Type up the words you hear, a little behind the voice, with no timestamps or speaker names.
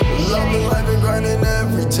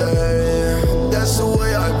say, that's the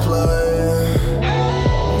way I play.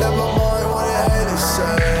 Never mind what I had to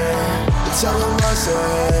say. Tell them I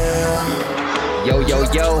say.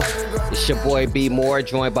 Yo. It's your boy B Moore,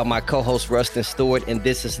 joined by my co-host Rustin Stewart, and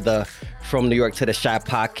this is the From New York to the Chi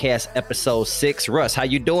podcast, episode 6. Russ, how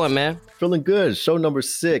you doing, man? Feeling good. Show number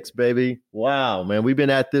 6, baby. Wow, man. We've been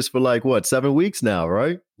at this for 7 weeks now,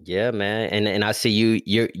 right? Yeah, man. And I see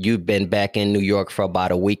you've been back in New York for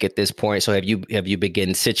about a week at this point. So have you been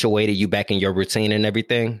getting situated? You back in your routine and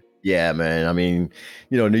everything? Yeah, man. I mean,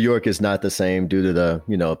 New York is not the same due to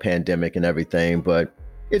the, pandemic and everything, but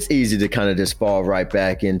it's easy to kind of just fall right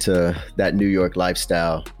back into that New York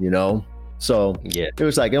lifestyle, So yeah, it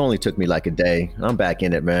was it only took me a day. I'm back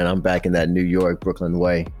in it, man. I'm back in that New York, Brooklyn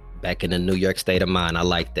way. Back in the New York state of mind. I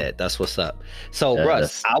like that. That's what's up. So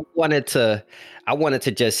Russ, I wanted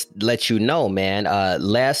to just let you know, man,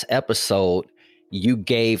 last episode, you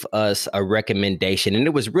gave us a recommendation and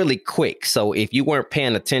it was really quick. So if you weren't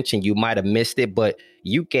paying attention, you might have missed it, but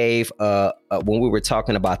you gave, when we were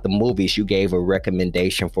talking about the movies, you gave a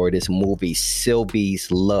recommendation for this movie,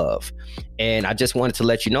 Sylvie's Love. And I just wanted to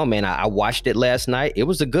let you know, man, I watched it last night. It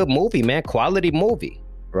was a good movie, man. Quality movie.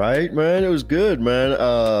 Right, man. It was good, man.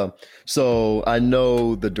 So I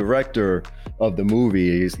know the director of the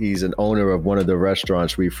movie. He's an owner of one of the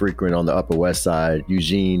restaurants we frequent on the Upper West Side,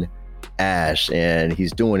 Eugene Ash, and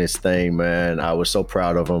he's doing his thing, man. I was so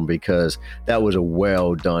proud of him because that was a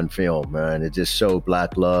well done film, man. It just showed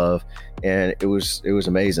Black love, and it was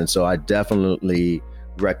amazing. So I definitely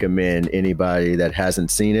recommend anybody that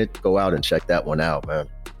hasn't seen it, go out and check that one out, man.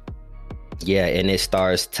 Yeah, and it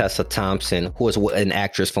stars Tessa Thompson, who is an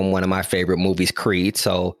actress from one of my favorite movies, Creed.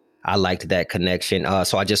 So I liked that connection.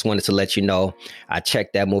 So I just wanted to let you know I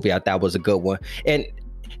checked that movie out. That was a good one. And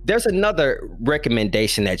there's another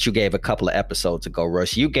recommendation that you gave a couple of episodes ago,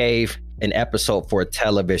 Russ. You gave an episode for a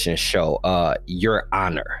television show, Your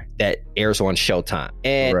Honor, that airs on Showtime.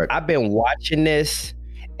 And correct. I've been watching this,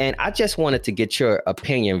 and I just wanted to get your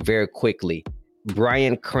opinion very quickly.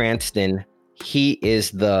 Bryan Cranston, he is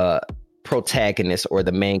the protagonist or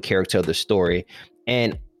the main character of the story.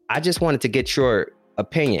 And I just wanted to get your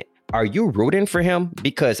opinion. Are you rooting for him?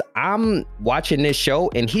 Because I'm watching this show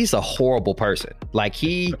and he's a horrible person.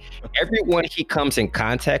 Everyone he comes in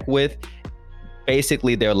contact with,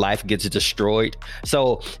 basically their life gets destroyed.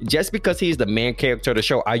 So just because he's the main character of the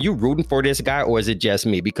show, are you rooting for this guy or is it just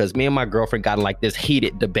me? Because me and my girlfriend got this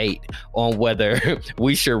heated debate on whether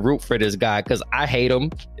we should root for this guy because I hate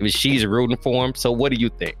him. She's rooting for him. So what do you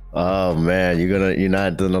think? Oh man, you're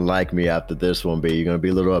not gonna like me after this one, B. You're gonna be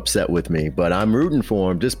a little upset with me, but I'm rooting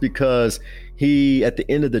for him just because at the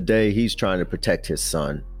end of the day, he's trying to protect his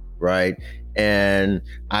son, right? And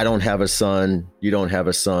I don't have a son, you don't have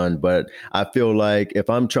a son, but I feel like if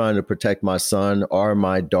I'm trying to protect my son or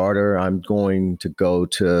my daughter, I'm going to go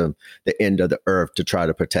to the end of the earth to try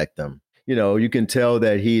to protect them. You can tell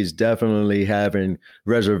that he's definitely having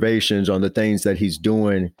reservations on the things that he's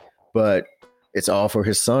doing, but it's all for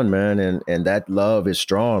his son, man. And that love is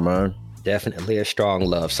strong, man. Definitely a strong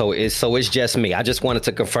love. So it's just me. I just wanted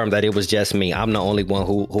to confirm that it was just me. I'm the only one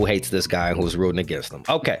who hates this guy and who's rooting against him.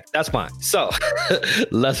 Okay, that's fine. So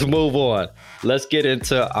let's move on. Let's get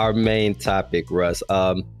into our main topic, Russ.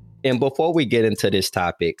 And before we get into this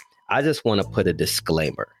topic, I just want to put a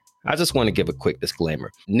disclaimer. I just want to give a quick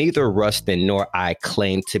disclaimer. Neither Rustin nor I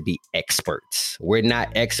claim to be experts. We're not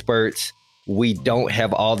experts. We don't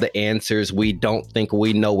have all the answers. We don't think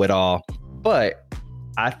we know it all. But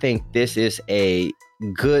I think this is a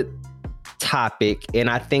good topic, and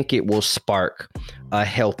I think it will spark a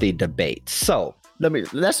healthy debate. So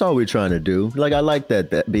that's all we're trying to do. I like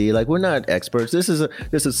that B. We're not experts. This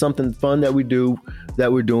is something fun that we're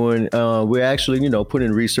doing. We're actually,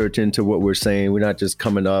 putting research into what we're saying. We're not just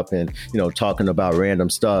coming up and, talking about random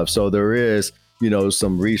stuff. So there is,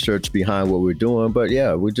 some research behind what we're doing. But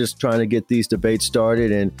yeah, we're just trying to get these debates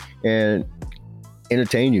started and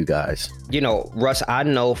entertain you guys. Russ, I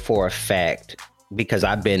know for a fact, because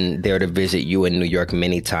I've been there to visit you in New York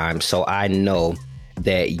many times, so I know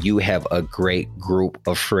that you have a great group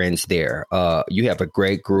of friends there. You have a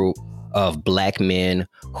great group of Black men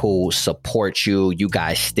who support you. You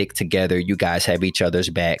guys stick together. You guys have each other's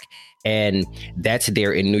back. And that's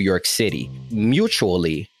there in New York City.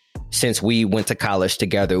 Mutually, since we went to college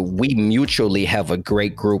together, we mutually have a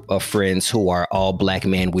great group of friends who are all Black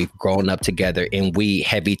men. We've grown up together and we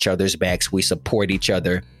have each other's backs. We support each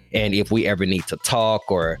other. And if we ever need to talk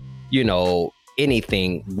or,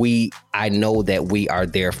 anything, I know that we are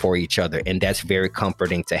there for each other. And that's very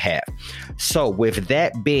comforting to have. So with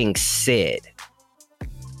that being said,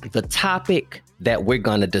 the topic that we're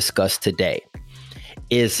going to discuss today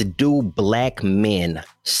is, do black men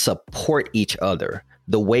support each other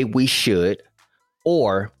the way we should,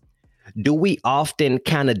 or do we often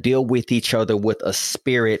kind of deal with each other with a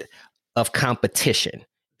spirit of competition?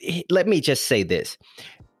 Let me just say this.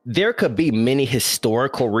 There could be many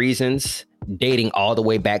historical reasons dating all the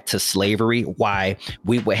way back to slavery why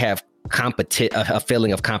we would have a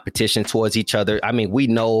feeling of competition towards each other. I mean, we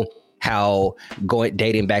know how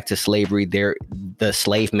dating back to slavery, the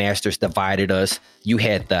slave masters divided us. You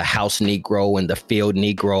had the house Negro and the field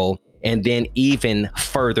Negro. And then even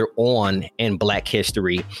further on in Black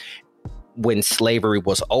history, when slavery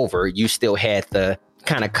was over, you still had the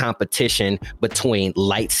kind of competition between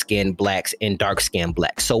light-skinned blacks and dark-skinned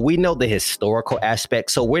blacks. So we know the historical aspect.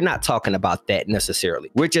 So we're not talking about that necessarily.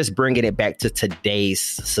 We're just bringing it back to today's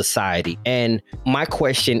society. And my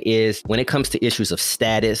question is, when it comes to issues of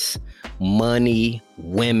status, money,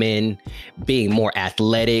 women, being more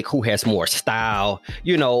athletic, who has more style,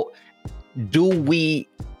 do we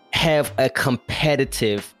have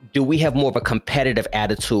more of a competitive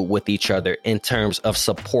attitude with each other in terms of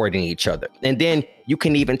supporting each other? And then you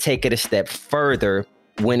can even take it a step further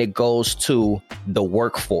when it goes to the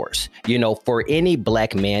workforce. For any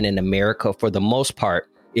black man in America, for the most part,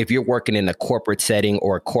 if you're working in a corporate setting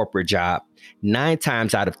or a corporate job, 9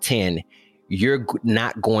 times out of 10, you're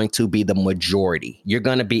not going to be the majority. You're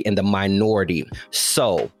going to be in the minority.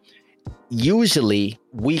 So usually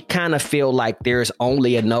we kind of feel like there's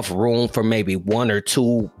only enough room for maybe 1 or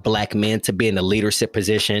 2 black men to be in a leadership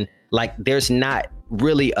position. Like there's not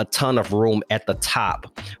really a ton of room at the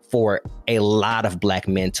top for a lot of black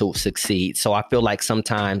men to succeed. So I feel like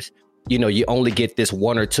sometimes, you only get this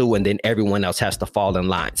 1 or 2 and then everyone else has to fall in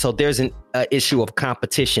line. So there's an issue of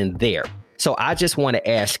competition there. So I just want to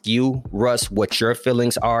ask you, Russ, what your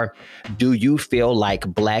feelings are. Do you feel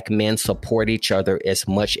like black men support each other as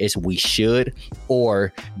much as we should?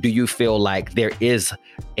 Or do you feel like there is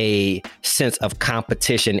a sense of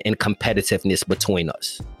competition and competitiveness between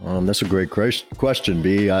us? That's a great question,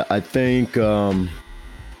 B. I think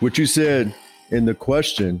what you said in the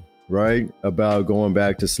question, right, about going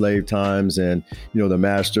back to slave times and, the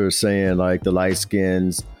master saying like the light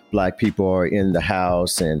skins Black people are in the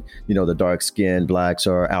house and, the dark skinned blacks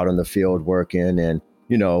are out in the field working. And,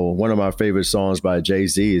 one of my favorite songs by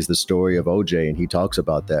Jay-Z is the story of OJ. And he talks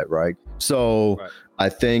about that. Right. So right. I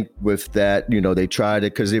think with that, they tried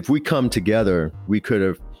it because if we come together, we could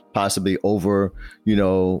have possibly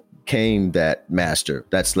came that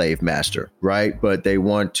slave master. Right. But they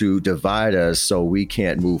want to divide us so we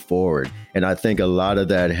can't move forward. And I think a lot of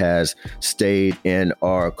that has stayed in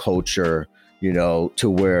our culture, to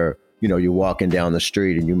where, you're walking down the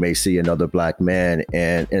street and you may see another black man.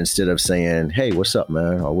 And instead of saying, hey, what's up,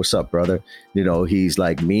 man? Or what's up, brother? He's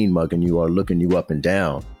like mean mugging you or looking you up and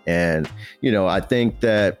down. And, I think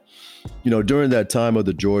that, during that time of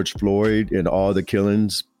the George Floyd and all the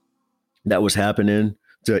killings that was happening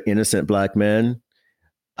to innocent black men,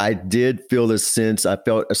 I did feel I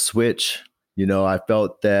felt a switch. I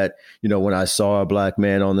felt that, when I saw a black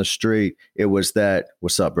man on the street, it was that,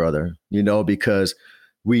 what's up, brother? Because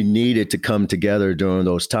we needed to come together during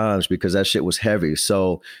those times because that shit was heavy.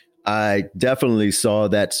 So I definitely saw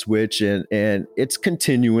that switch and it's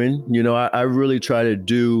continuing. I really try to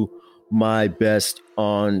do my best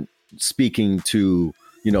on speaking to,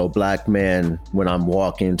 black men when I'm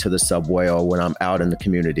walking to the subway or when I'm out in the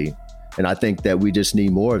community. And I think that we just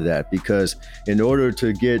need more of that because in order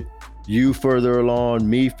to get you further along,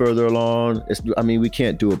 me further along, we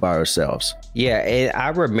can't do it by ourselves. Yeah. And I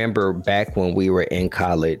remember back when we were in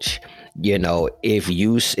college, if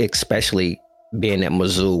you, especially being at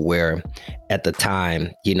Mizzou, where at the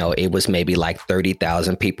time, it was maybe like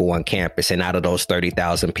 30,000 people on campus. And out of those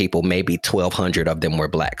 30,000 people, maybe 1,200 of them were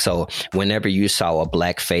black. So whenever you saw a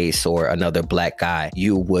black face or another black guy,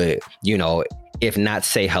 you would, if not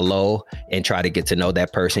say hello and try to get to know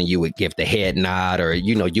that person, you would give the head nod or,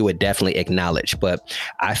 you would definitely acknowledge. But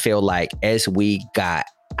I feel like as we got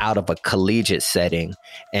out of a collegiate setting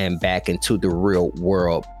and back into the real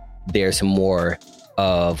world, there's more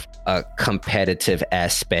of a competitive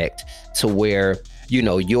aspect to where,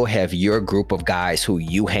 you'll have your group of guys who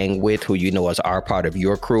you hang with, who are part of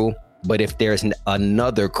your crew. But if there's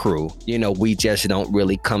another crew, we just don't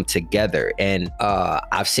really come together. And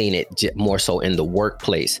I've seen it more so in the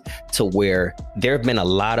workplace to where there have been a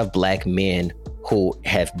lot of black men who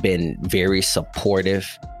have been very supportive.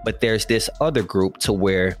 But there's this other group to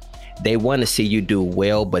where they want to see you do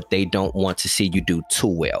well, but they don't want to see you do too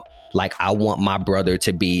well. Like, I want my brother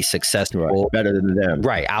to be successful. Right, better than them.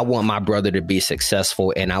 Right. I want my brother to be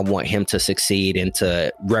successful and I want him to succeed and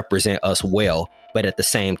to represent us well. But at the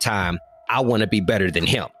same time, I want to be better than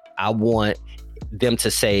him. I want them to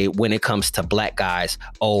say, when it comes to black guys,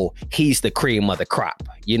 oh, he's the cream of the crop.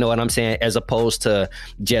 You know what I'm saying? As opposed to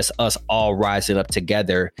just us all rising up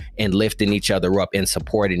together and lifting each other up and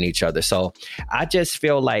supporting each other. So I just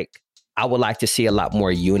feel like I would like to see a lot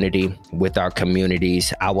more unity with our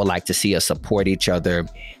communities. I would like to see us support each other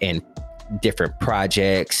in different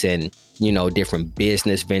projects and, you know, different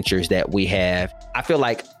business ventures that we have. I feel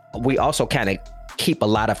like we also kind of keep a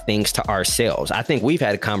lot of things to ourselves. I think we've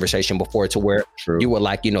had a conversation before to where you were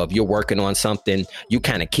like, you know, if you're working on something, you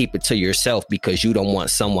kind of keep it to yourself because you don't want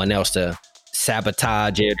someone else to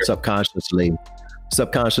sabotage it. Or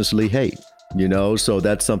subconsciously hate, you know? So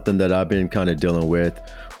that's something that I've been kind of dealing with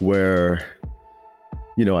where,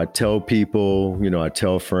 you know, I tell people, you know, I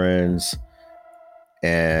tell friends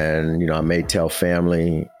and, you know, I may tell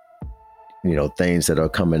family, you know, things that are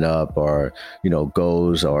coming up or, you know,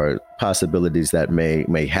 goals or possibilities that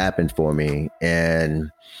may happen for me. And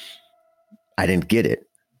I didn't get it.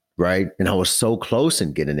 Right. And I was so close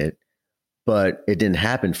in getting it, but it didn't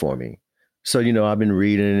happen for me. So, you know, I've been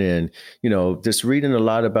reading and, you know, just reading a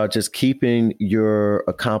lot about just keeping your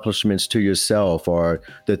accomplishments to yourself or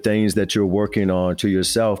the things that you're working on to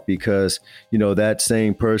yourself, because, you know, that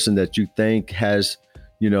same person that you think has,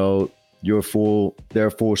 you know, their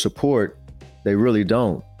full support, they really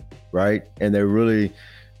don't, right? And they're really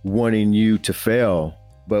wanting you to fail,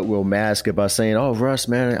 but will mask it by saying, oh, Russ,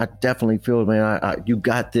 man, I definitely feel, man, you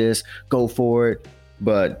got this, go for it.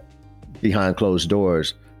 But behind closed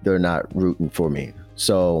doors, they're not rooting for me.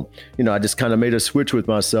 So, you know, I just kind of made a switch with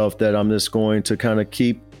myself that I'm just going to kind of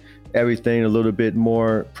keep everything a little bit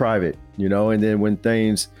more private, you know, and then when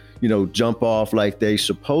things, you know, jump off like they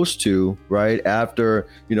supposed to, right after,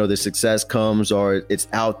 you know, the success comes or it's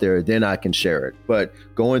out there, then I can share it. But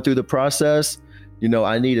going through the process, you know,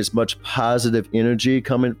 I need as much positive energy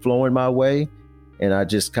flowing my way. And I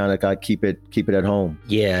just kind of got to keep it at home.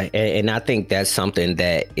 Yeah. And I think that's something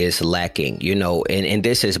that is lacking, you know, and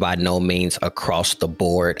this is by no means across the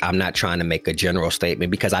board. I'm not trying to make a general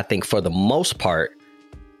statement because I think for the most part,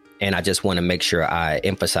 and I just want to make sure I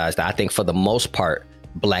emphasize that I think for the most part,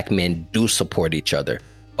 Black men do support each other,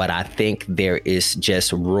 but I think there is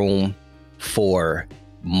just room for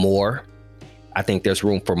more. I think there's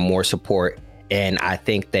room for more support. And I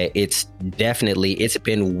think that it's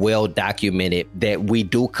been well documented that we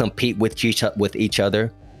do compete with each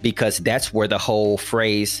other, because that's where the whole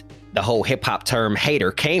phrase, the whole hip hop term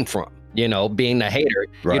hater came from, you know, being the hater,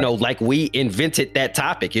 right. You know, like we invented that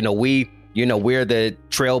topic, you know, we're the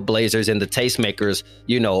trailblazers and the tastemakers,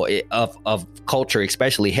 you know, of culture,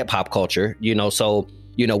 especially hip hop culture, you know, so,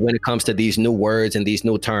 you know, when it comes to these new words and these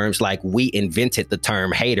new terms, like we invented the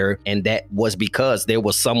term hater, and that was because there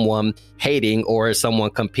was someone hating or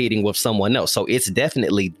someone competing with someone else. So it's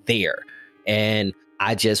definitely there. And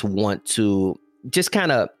I just want to just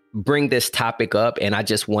kind of bring this topic up, and I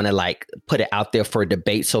just want to like put it out there for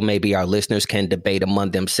debate. So maybe our listeners can debate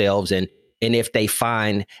among themselves, and if they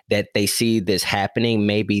find that they see this happening,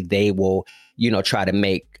 maybe they will, you know, try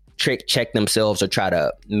to check themselves or try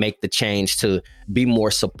to make the change to be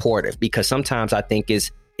more supportive, because sometimes I think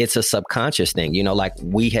it's a subconscious thing, you know, like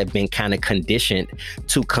we have been kind of conditioned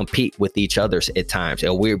to compete with each other at times,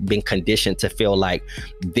 and we've been conditioned to feel like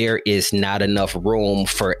there is not enough room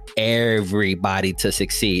for everybody to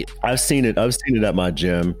succeed. I've seen it at my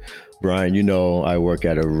gym. Brian, you know, I work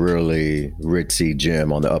at a really ritzy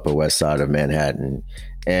gym on the Upper West Side of Manhattan,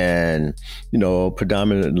 and, you know,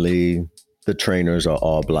 predominantly the trainers are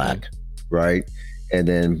all Black, right? And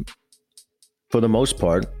then for the most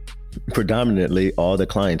part, predominantly all the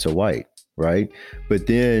clients are white, right? But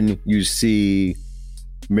then you see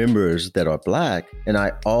members that are Black, and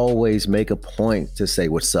I always make a point to say,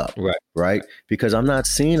 what's up, right? Because I'm not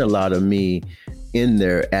seeing a lot of me in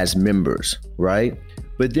there as members, right?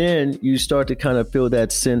 But then you start to kind of feel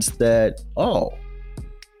that sense that, oh,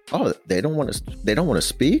 they don't want to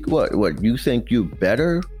speak. What you think you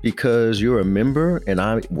better because you're a member and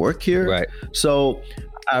I work here, right? So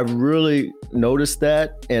I really noticed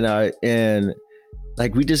that, and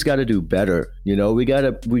like we just got to do better. You know,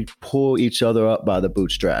 we pull each other up by the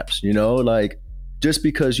bootstraps. You know, like just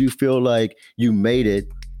because you feel like you made it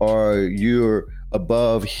or you're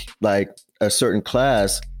above like a certain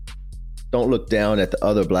class, don't look down at the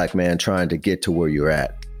other Black man trying to get to where you're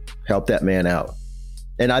at. Help that man out.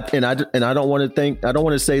 And I don't want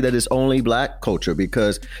to say that it's only Black culture,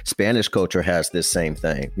 because Spanish culture has this same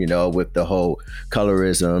thing, you know, with the whole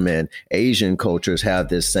colorism, and Asian cultures have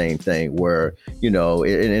this same thing where, you know,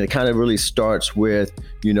 it kind of really starts with,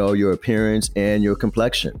 you know, your appearance and your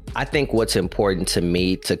complexion. I think what's important to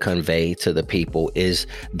me to convey to the people is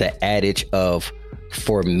the adage of,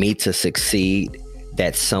 for me to succeed,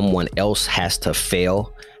 that someone else has to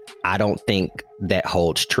fail. I don't think that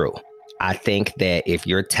holds true. I think that if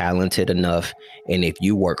you're talented enough, and if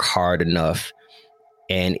you work hard enough,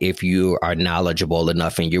 and if you are knowledgeable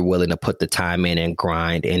enough, and you're willing to put the time in and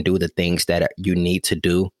grind and do the things that you need to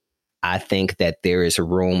do, I think that there is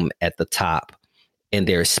room at the top, and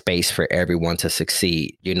there's space for everyone to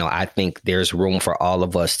succeed. You know, I think there's room for all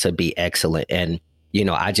of us to be excellent. And, you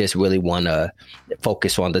know, I just really want to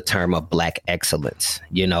focus on the term of Black excellence,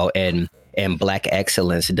 you know, and Black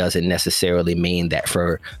excellence doesn't necessarily mean that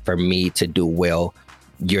for me to do well,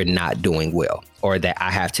 you're not doing well, or that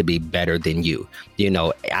I have to be better than you. You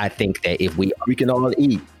know, I think that if we can all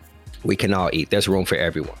eat, There's room for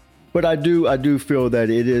everyone. But I do feel that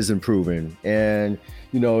it is improving. And,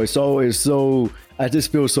 you know, it's always I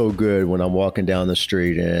just feel so good when I'm walking down the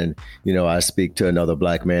street and, you know, I speak to another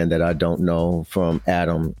Black man that I don't know from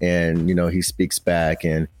Adam, and, you know, he speaks back,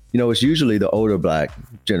 and, you know, it's usually the older Black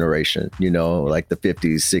generation, you know, like the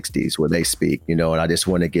 50s, 60s, where they speak, you know, and I just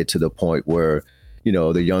want to get to the point where, you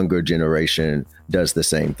know, the younger generation does the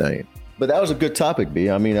same thing. But that was a good topic, B.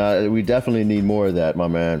 I mean, we definitely need more of that, my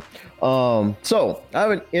man. So I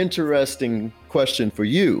have an interesting question for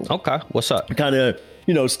you. Okay. What's up? Kind of,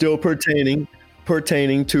 you know, still pertaining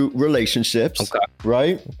to relationships. Okay.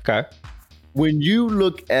 Right? Okay. When you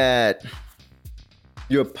look at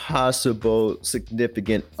your possible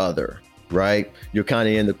significant other, right? You're kind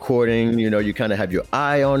of in the courting, you know, you kind of have your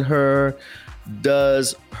eye on her.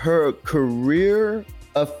 Does her career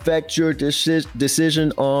affect your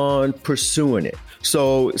decision on pursuing it?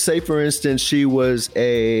 So say, for instance, she was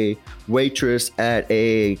a waitress at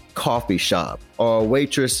a coffee shop or a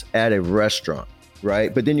waitress at a restaurant,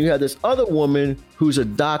 right? But then you have this other woman who's a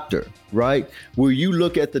doctor, right? Will you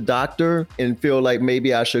look at the doctor and feel like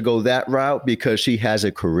maybe I should go that route because she has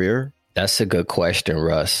a career? That's a good question,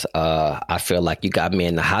 Russ. I feel like you got me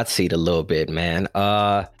in the hot seat a little bit, man.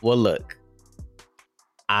 Well, look,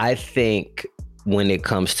 I think when it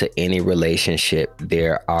comes to any relationship,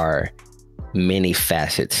 there are many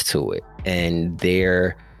facets to it, and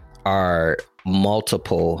there are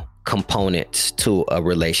multiple components to a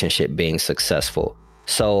relationship being successful.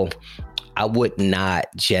 So I would not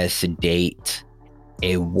just date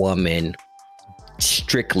a woman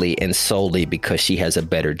strictly and solely because she has a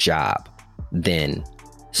better job than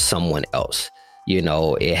someone else. You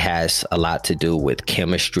know, it has a lot to do with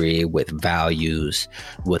chemistry, with values,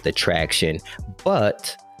 with attraction,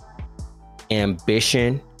 but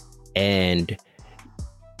ambition and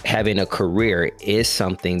having a career is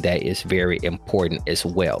something that is very important as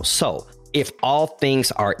well. So if all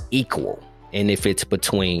things are equal, and if it's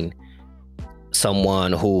between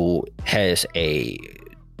someone who has a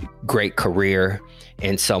great career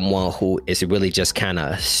and someone who is really just kind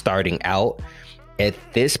of starting out, at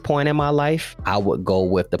this point in my life, I would go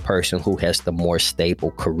with the person who has the more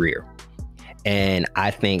stable career. And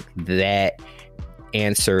I think that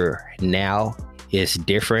answer now is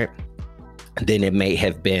different than it may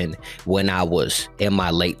have been when I was in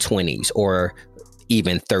my late 20s or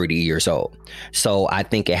even 30 years old. So I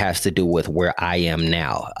think it has to do with where I am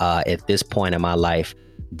now. At this point in my life,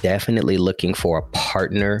 definitely looking for a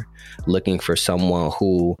partner, looking for someone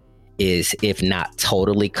who is, if not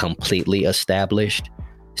totally, completely established,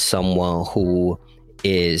 someone who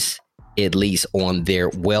is at least on their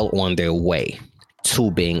way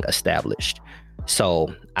to being established.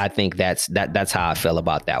 So I think that's how I feel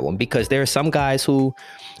about that one, because there are some guys who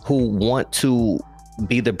want to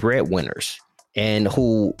be the breadwinners and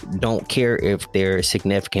who don't care if their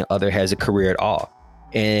significant other has a career at all.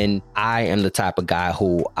 And I am the type of guy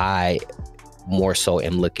who I more so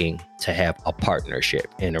am looking to have a partnership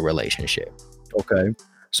in a relationship. Okay.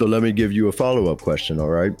 So let me give you a follow-up question. All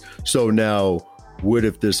right. So now, what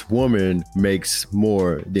if this woman makes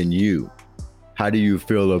more than you? How do you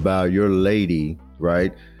feel about your lady,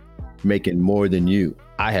 right, making more than you?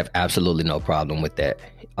 I have absolutely no problem with that.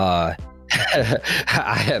 I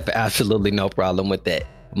have absolutely no problem with that.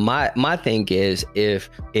 My thing is, if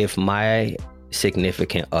my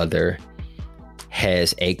significant other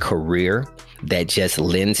has a career that just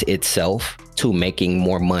lends itself to making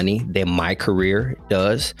more money than my career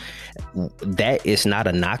does, that is not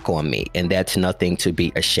a knock on me, and that's nothing to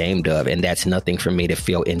be ashamed of, and that's nothing for me to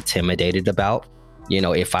feel intimidated about.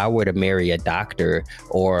 If I were to marry a doctor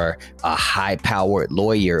or a high-powered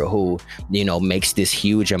lawyer who, makes this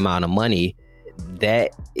huge amount of money,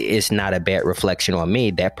 that is not a bad reflection on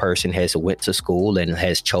me. That person has went to school and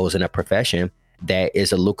has chosen a profession that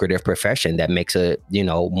is a lucrative profession that makes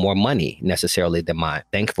more money necessarily than mine.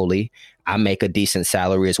 Thankfully, I make a decent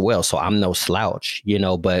salary as well, so I'm no slouch,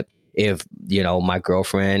 but if, my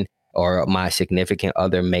girlfriend or my significant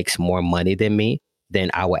other makes more money than me, then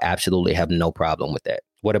I would absolutely have no problem with that.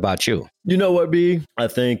 What about you? You know what, B? I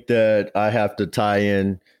think that I have to tie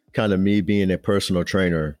in kind of me being a personal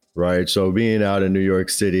trainer, right? So being out in New York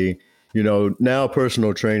City, now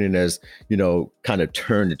personal training has, kind of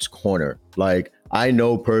turned its corner. Like, I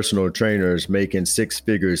know personal trainers making six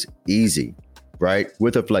figures easy, right?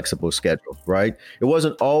 With a flexible schedule, right? It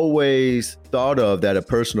wasn't always thought of that a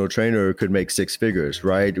personal trainer could make six figures,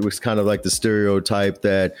 right? It was kind of like the stereotype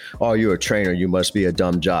that, oh, you're a trainer, you must be a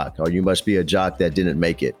dumb jock, or you must be a jock that didn't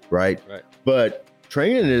make it, right? But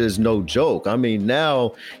training is no joke. I mean,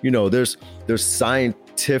 now, there's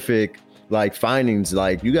scientific findings,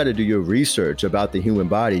 you got to do your research about the human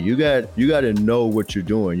body. You got to know what you're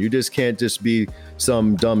doing. You just can't just be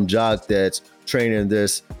some dumb jock that's training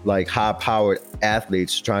this high-powered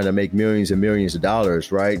athletes trying to make millions and millions of dollars,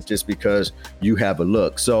 right? Just because you have a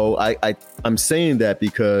look. So I'm saying that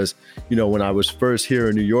because, when I was first here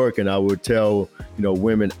in New York and I would tell,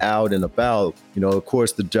 women out and about, of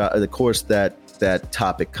course, that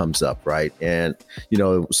topic comes up, right? And,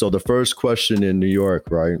 so the first question in New York,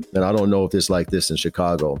 right? And I don't know if it's like this in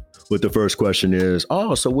Chicago, but the first question is,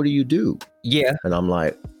 oh, so what do you do? Yeah. And I'm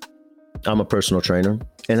like, I'm a personal trainer.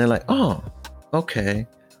 And they're like, oh, okay.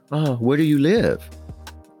 Oh, where do you live?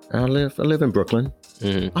 I live in Brooklyn.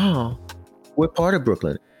 Mm-hmm. Oh, what part of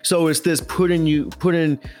Brooklyn? So it's this putting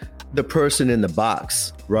the person in the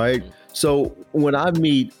box, right? Mm-hmm. So when I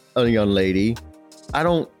meet a young lady, I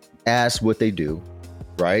don't ask what they do,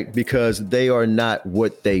 right? Because they are not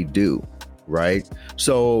what they do, right?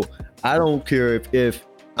 So I don't care if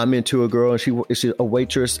I'm into a girl and she's a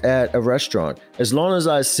waitress at a restaurant. As long as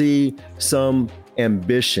I see some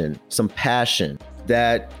ambition, some passion,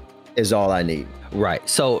 that is all I need. Right.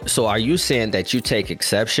 So are you saying that you take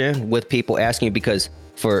exception with people asking you? Because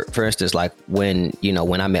for instance, when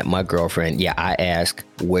I met my girlfriend, yeah, I ask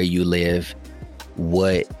where you live,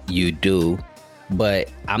 what you do,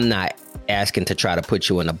 but I'm not asking to try to put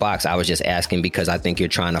you in a box. I was just asking because I think you're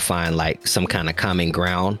trying to find some kind of common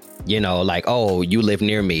ground, oh, you live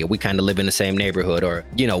near me. We kind of live in the same neighborhood, or,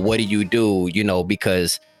 what do you do?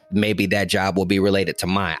 Because maybe that job will be related to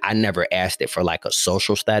mine. I never asked it for a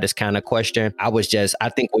social status kind of question. I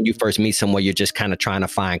think when you first meet someone, you're just kind of trying to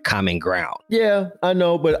find common ground. Yeah, I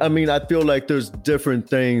know. But I mean, I feel like there's different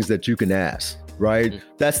things that you can ask, right? Mm-hmm.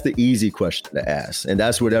 That's the easy question to ask. And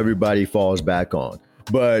that's what everybody falls back on.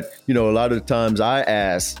 But, a lot of the times I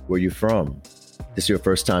ask, where you from? This your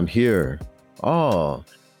first time here? Oh,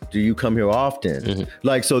 do you come here often?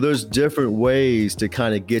 Mm-hmm. So there's different ways to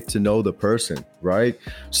kind of get to know the person, right?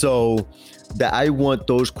 So that I want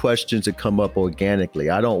those questions to come up organically.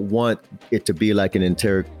 I don't want it to be like an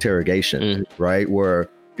interrogation, mm-hmm. right? Where,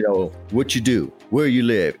 what you do, where you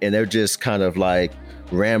live, and they're just kind of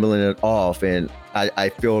rambling it off. And I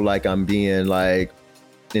feel like I'm being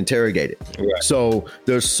interrogated. Right. So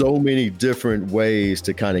there's so many different ways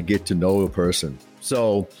to kind of get to know a person.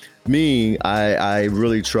 So me, I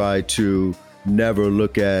really try to never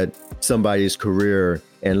look at somebody's career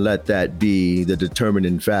and let that be the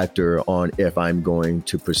determining factor on if I'm going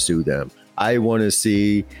to pursue them. I want to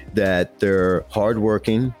see that they're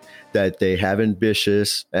hardworking, that they have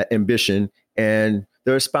ambition, and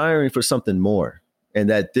they're aspiring for something more, and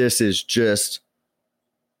that this is just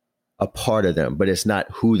a part of them, but it's not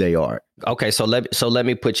who they are. Okay, so let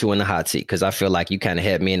me put you in the hot seat, because I feel like you kind of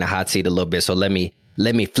had me in the hot seat a little bit. So let me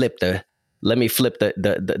flip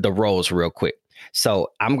the roles real quick.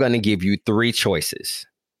 So I'm going to give you three choices,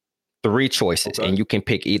 okay. And you can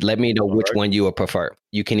pick. Let me know which one you would prefer.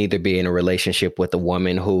 You can either be in a relationship with a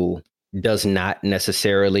woman who does not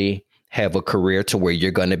necessarily have a career to where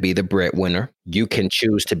you're going to be the breadwinner. You can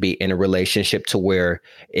choose to be in a relationship to where,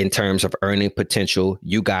 in terms of earning potential,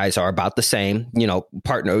 you guys are about the same,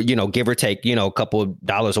 partner, give or take, a couple of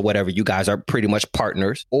dollars or whatever. You guys are pretty much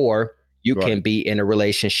partners. Or you can be in a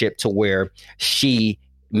relationship to where she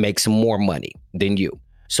makes more money than you.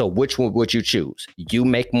 So which one would you choose? You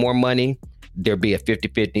make more money, there be a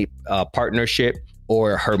 50-50 partnership,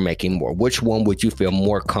 or her making more? Which one would you feel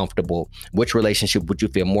more comfortable? Which relationship would you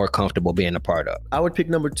feel more comfortable being a part of? I would pick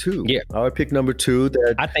number two. Yeah, I would pick number two.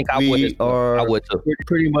 That I think I would too.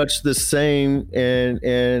 Pretty much the same,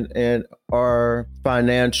 and our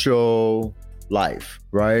financial life,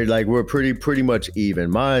 right? Like we're pretty much even.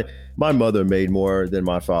 My mother made more than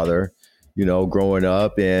my father, you know, growing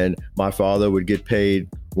up, and my father would get paid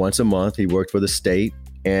once a month. He worked for the state,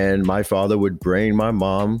 and my father would bring my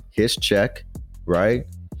mom his check, right?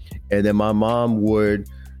 And then my mom would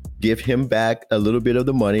give him back a little bit of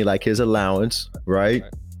the money, like his allowance, right?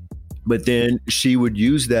 But then she would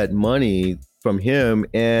use that money from him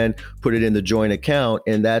and put it in the joint account.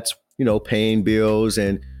 And that's, you know, paying bills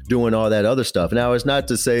and doing all that other stuff. Now, it's not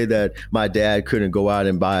to say that my dad couldn't go out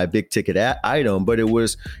and buy a big ticket item, but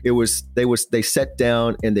they sat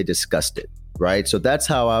down and they discussed it, right? So that's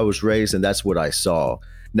how I was raised, and that's what I saw.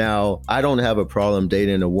 Now, I don't have a problem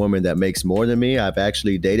dating a woman that makes more than me. I've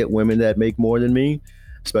actually dated women that make more than me,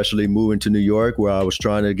 especially moving to New York where I was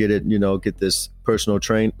trying to get this personal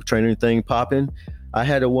training thing popping. I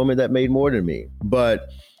had a woman that made more than me, but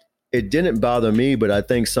it didn't bother me. But I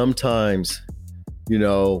think sometimes, you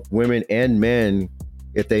know, women and men,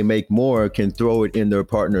 if they make more, can throw it in their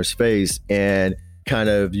partner's face and kind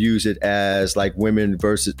of use it as like women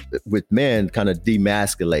versus with men, kind of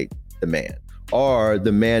demasculate the man. Or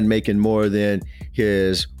the man making more than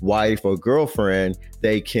his wife or girlfriend,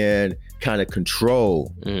 they can kind of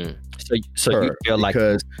control. So you feel like,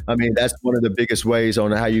 because I mean, that's one of the biggest ways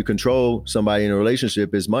on how you control somebody in a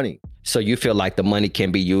relationship is money. So you feel like the money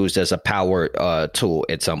can be used as a power tool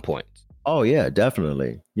at some point. Oh yeah,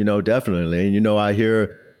 definitely. You know, definitely. And, you know, I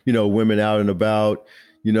hear, you know, women out and about,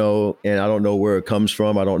 you know, and I don't know where it comes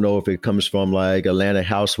from. I don't know if it comes from like Atlanta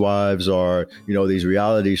Housewives or, you know, these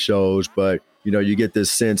reality shows, but, you know, you get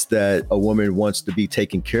this sense that a woman wants to be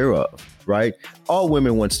taken care of, right? All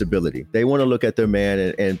women want stability. They want to look at their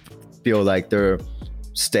man and feel like they're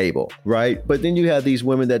stable, right? But then you have these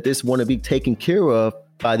women that just want to be taken care of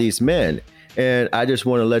by these men. And I just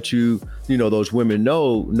want to let you know, those women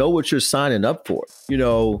know what you're signing up for. You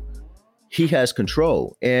know, he has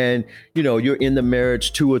control, and, you know, you're in the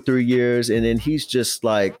marriage 2 or 3 years, and then he's just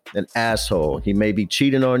like an asshole. He may be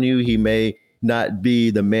cheating on you. He may not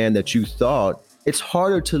be the man that you thought. It's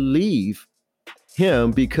harder to leave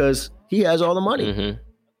him because he has all the money.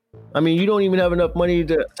 Mm-hmm. I mean, you don't even have enough money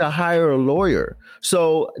to hire a lawyer.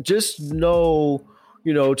 So just know,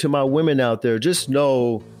 you know, to my women out there, just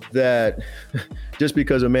know that just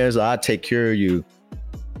because a man's like, I take care of you,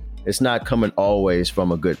 it's not coming always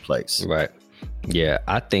from a good place. Right. Yeah,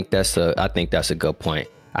 I think that's a good point.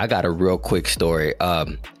 I got a real quick story.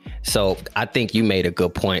 So I think you made a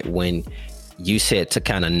good point when you said to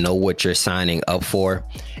kind of know what you're signing up for.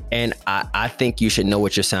 And I think you should know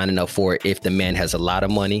what you're signing up for if the man has a lot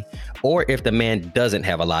of money or if the man doesn't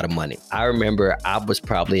have a lot of money. I remember I was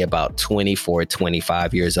probably about 24,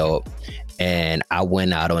 25 years old, and I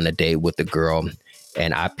went out on a date with a girl,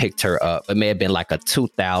 and I picked her up. It may have been like a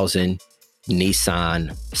 2000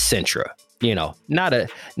 Nissan Sentra, you know, not a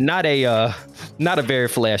very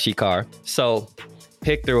flashy car. So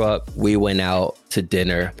picked her up. We went out to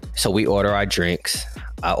dinner. So we order our drinks.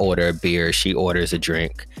 I order a beer. She orders a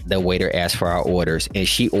drink. The waiter asks for our orders, and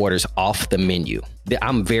she orders off the menu.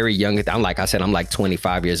 I'm very young. I'm like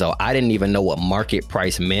 25 years old. I didn't even know what market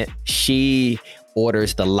price meant. She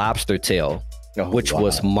orders the lobster tail, which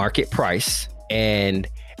was market price. And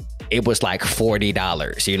it was like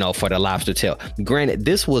 $40, you know, for the lobster tail. Granted,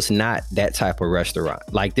 this was not that type of restaurant.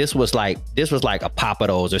 Like this was like a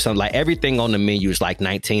Papados or something. Like everything on the menu is like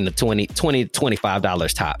 $19 to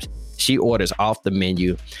 $25 tops. She orders off the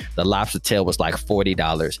menu. The lobster tail was like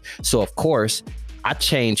 $40. So of course, I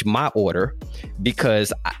changed my order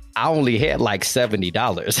because I only had like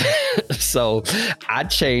 $70. So I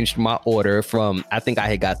changed my order from, I think I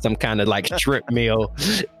had got some kind of like shrimp meal,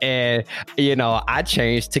 and, you know, I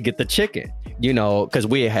changed to get the chicken, you know, because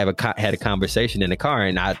we had a conversation in the car,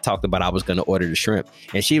 and I talked about I was going to order the shrimp,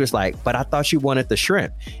 and she was like, but I thought you wanted the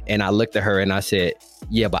shrimp. And I looked at her and I said,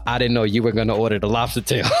 yeah, but I didn't know you were going to order the lobster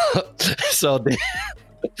tail.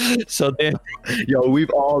 So then, yo,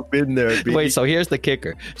 we've all been there. B. Wait, so here's the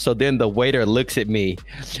kicker. So then the waiter looks at me.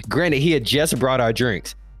 Granted, he had just brought our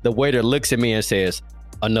drinks. The waiter looks at me and says,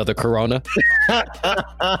 another Corona?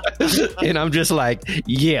 And I'm just like,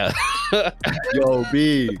 yeah. Yo,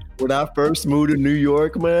 B, when I first moved to New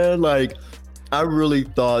York, man, like, I really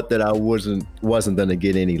thought that I wasn't going to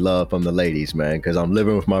get any love from the ladies, man, because I'm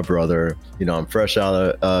living with my brother. You know, I'm fresh out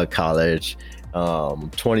of college,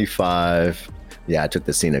 25. Yeah, I took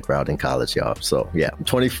the scenic route in college, y'all. So yeah, I'm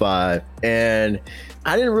 25, and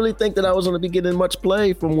I didn't really think that I was going to be getting much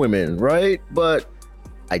play from women, right? But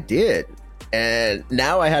I did. And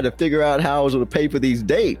now I had to figure out how I was going to pay for these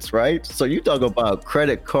dates, right? So you talk about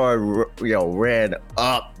credit card, ran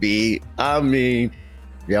up, B. I mean,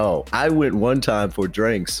 yo, I went one time for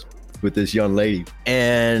drinks, with this young lady.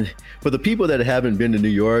 And for the people that haven't been to New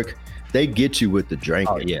York, they get you with the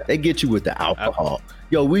drinking. Oh, yeah. They get you with the alcohol.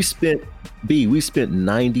 Yo, we spent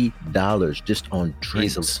 $90 just on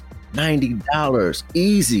drinks. Easily. $90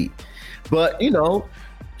 easy. But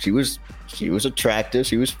she was attractive.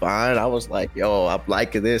 She was fine. I was like, yo, I'm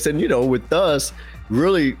liking this. And with us,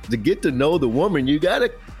 really to get to know the woman, you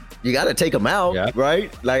gotta take them out,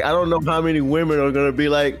 right? Like, I don't know how many women are gonna be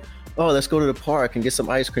like, oh, let's go to the park and get some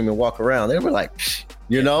ice cream and walk around. They were like,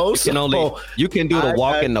 you can do the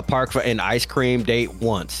walk in the park for an ice cream date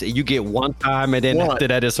once. You get one time, and then after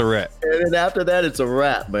that, it's a wrap. And then after that, it's a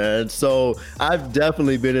wrap, man. So I've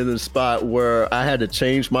definitely been in a spot where I had to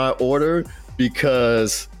change my order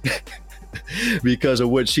because of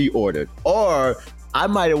what she ordered, or I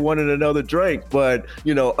might have wanted another drink, but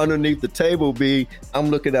underneath the table, I'm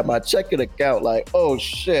looking at my checking account like, oh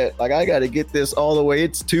shit, like I got to get this all the way.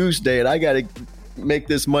 It's Tuesday, and I got to make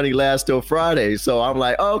this money last till Friday. So I'm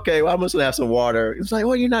like, okay, well, I'm just gonna have some water. It's like,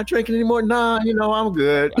 well, you're not drinking anymore? Nah, I'm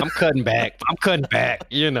good. I'm cutting back. I'm cutting back.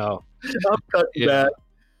 I'm cutting back.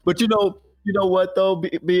 But you know what though,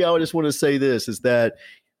 B, I just want to say this is that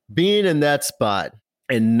being in that spot,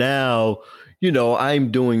 and now,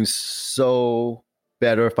 I'm doing so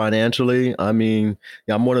better financially. I mean,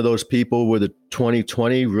 I'm one of those people where the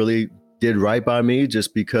 2020 really did right by me,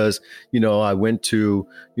 just because, I went to,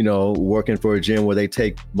 working for a gym where they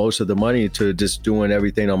take most of the money to just doing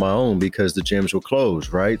everything on my own because the gyms were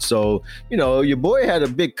closed, right? So, your boy had a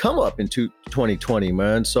big come up in 2020,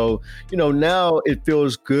 man. So, now it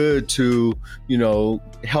feels good to,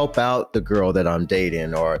 help out the girl that I'm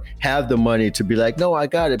dating, or have the money to be like, no, I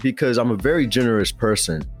got it, because I'm a very generous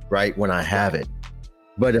person, right? When I have it.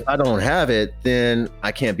 But if I don't have it, then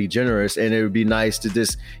I can't be generous. And it would be nice to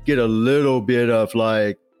just get a little bit of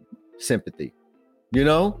like sympathy,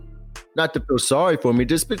 not to feel sorry for me,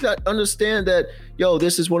 just because I understand that, yo,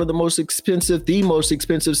 this is one of the most expensive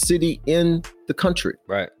city in the country.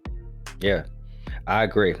 Right. Yeah, I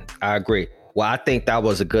agree. Well, I think that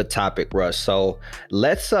was a good topic, Russ. So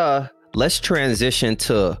let's transition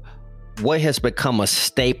to what has become a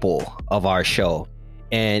staple of our show.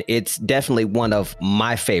 And it's definitely one of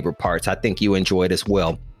my favorite parts. I think you enjoy it as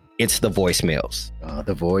well. It's the voicemails. Oh,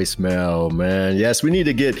 the voicemail, man. Yes, we need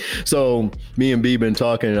to get. So me and B been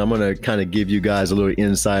talking, and I'm going to kind of give you guys a little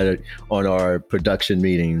insight on our production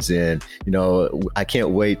meetings. And, I can't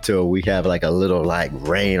wait till we have like a little like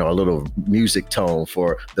rain or a little music tone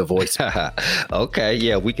for the voicemail. Okay.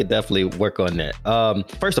 Yeah, we could definitely work on that.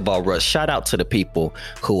 First of all, Russ, shout out to the people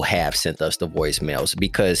who have sent us the voicemails,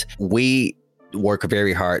 because we work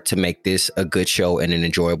very hard to make this a good show and an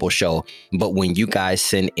enjoyable show. But when you guys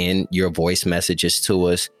send in your voice messages to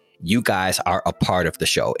us, you guys are a part of the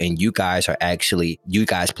show, and you guys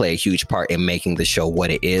play a huge part in making the show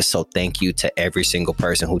what it is. So thank you to every single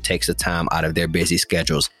person who takes the time out of their busy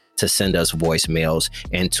schedules to send us voicemails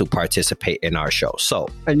and to participate in our show. So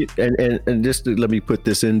and just to let me put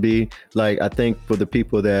this in, B, like, I think for the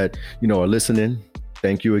people that are listening,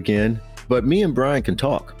 thank you again. But me and Brian can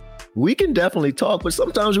talk. We can definitely talk, but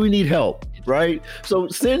sometimes we need help, right? So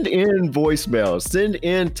send in voicemails, send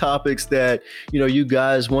in topics that, you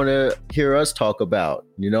guys want to hear us talk about,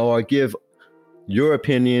 or give your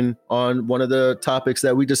opinion on one of the topics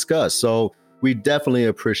that we discuss. So we definitely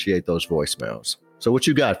appreciate those voicemails. So what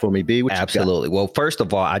you got for me, B? Absolutely. Well, first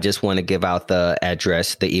of all, I just want to give out the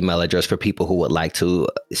email address for people who would like to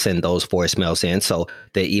send those voicemails in. So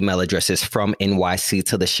the email address is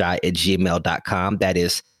fromnyctothe@gmail.com. That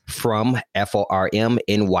is from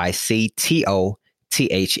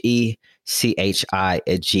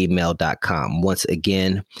FROMNYCTOTHECHI@gmail.com. Once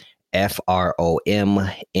again,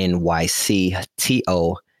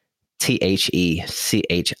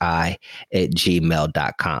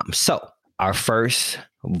 FROMNYCTOTHECHI@gmail.com. So our first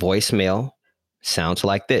voicemail sounds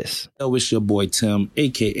like this. Yo, it's your boy Tim,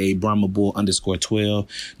 aka Brahma Bull _12.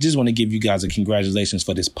 Just want to give you guys a congratulations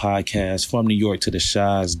for this podcast. From New York to the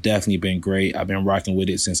Chi, it's definitely been great. I've been rocking with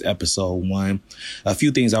it since episode 1. A few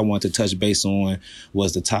things I want to touch base on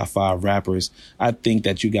was the top 5 rappers. I think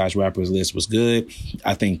that you guys' rappers list was good.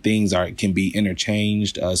 I think things can be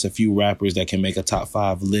interchanged. It's a few rappers that can make a top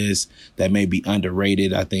 5 list that may be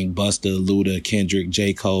underrated. I think Busta, Luda, Kendrick,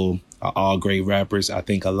 J. Cole are all great rappers. I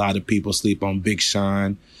think a lot of people sleep on Big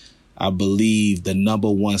Sean. I believe the number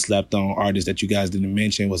 1 slept on artist that you guys didn't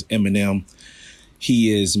mention was Eminem.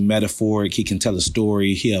 He is metaphoric. He can tell a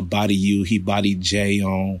story. He'll body you. He bodied Jay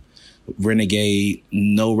on Renegade.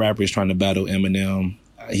 No rapper is trying to battle Eminem.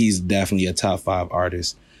 He's definitely a top 5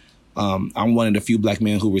 artist. I'm one of the few Black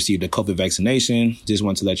men who received a COVID vaccination. Just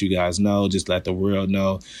want to let you guys know, just let the world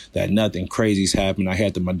know that nothing crazy's happened. I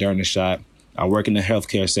had the Moderna shot. I work in a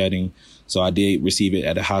healthcare setting, so I did receive it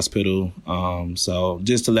at a hospital. So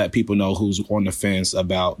just to let people know who's on the fence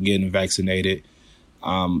about getting vaccinated,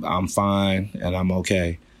 I'm fine and I'm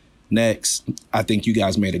okay. Next, I think you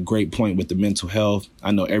guys made a great point with the mental health.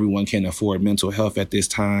 I know everyone can't afford mental health at this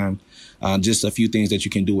time. Just a few things that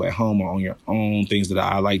you can do at home or on your own. Things that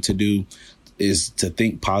I like to do is to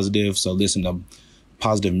think positive. So listen to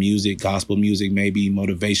positive music, gospel music, maybe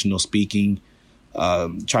motivational speaking.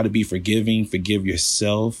 Try to be forgiving, forgive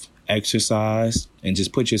yourself, exercise, and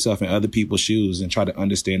just put yourself in other people's shoes and try to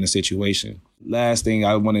understand the situation. Last thing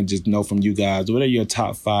I want to just know from you guys, what are your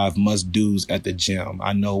top 5 must-dos at the gym?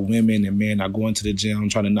 I know women and men are going to the gym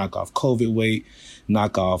trying to knock off COVID weight,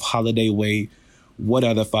 knock off holiday weight. What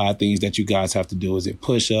are the 5 things that you guys have to do? Is it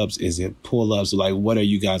push-ups? Is it pull-ups? Like, what are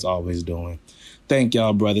you guys always doing? Thank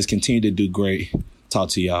y'all, brothers. Continue to do great. Talk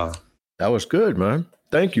to y'all. That was good, man.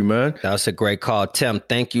 Thank you, man. That's a great call. Tim,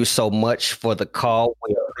 thank you so much for the call.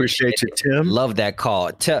 We appreciate you, Tim. Love that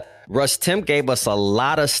call. Russ, Tim gave us a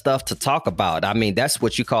lot of stuff to talk about. I mean, that's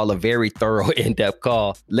what you call a very thorough, in-depth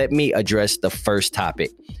call. Let me address the first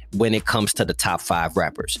topic when it comes to the top 5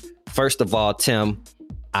 rappers. First of all, Tim,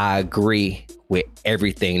 I agree with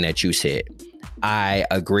everything that you said. I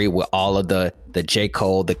agree with all of the J.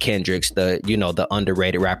 Cole, the Kendricks, the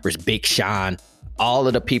underrated rappers, Big Sean, all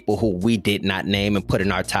of the people who we did not name and put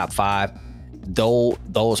in our top 5.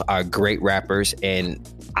 Those are great rappers, and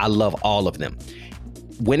I love all of them.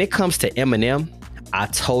 When it comes to Eminem, I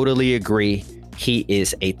totally agree. He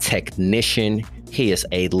is a technician. He is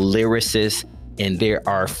a lyricist, and there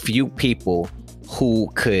are few people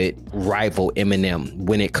who could rival Eminem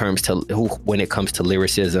when it comes to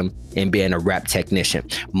lyricism and being a rap technician.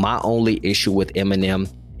 My only issue with Eminem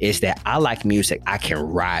is that I like music I can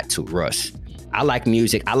ride to, Russ. I like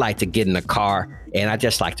music. I like to get in the car and I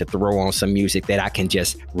just like to throw on some music that I can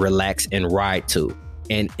just relax and ride to.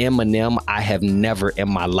 And Eminem, I have never in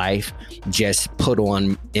my life just put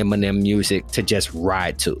on Eminem music to just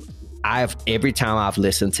ride to. Every time I've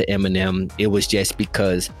listened to Eminem, it was just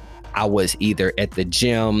because I was either at the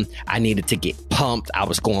gym, I needed to get pumped, I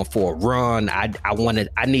was going for a run, I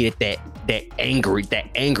needed that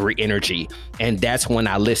angry energy, and that's when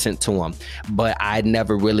I listened to him. But I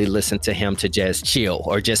never really listened to him to just chill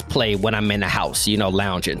or just play when I'm in the house,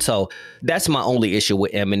 lounging. So that's my only issue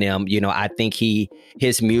with Eminem. I think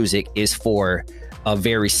his music is for a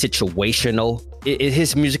very situational.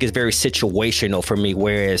 His music is very situational for me,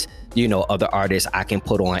 whereas other artists I can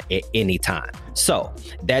put on at any time. So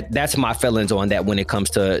that's my feelings on that when it comes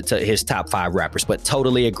to his top 5 rappers. But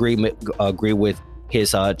totally agree with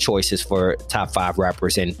his choices for top 5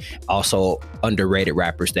 rappers and also underrated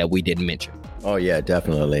rappers that we didn't mention. Oh yeah,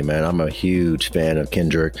 definitely, man. I'm a huge fan of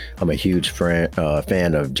Kendrick. I'm a huge fan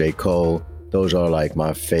of J. Cole. Those are like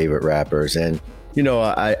my favorite rappers, and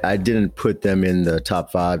I didn't put them in the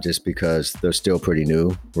top 5 just because they're still pretty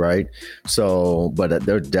new, right? So, but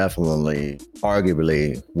they're definitely,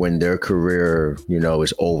 arguably, when their career,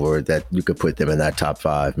 is over, that you could put them in that top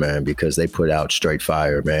 5, man, because they put out straight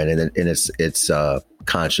fire, man. And it's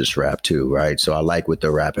conscious rap too, right? So I like what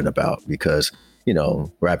they're rapping about because,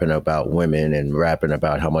 rapping about women and rapping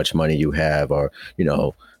about how much money you have or,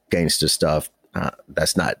 gangster stuff.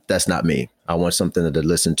 That's not me. I want something to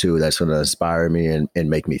listen to that's going to inspire me and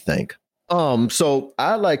make me think. So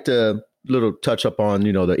I like to touch up on,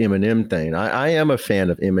 the Eminem thing. I am a fan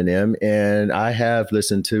of Eminem, and I have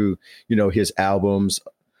listened to, his albums,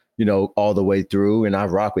 all the way through, and I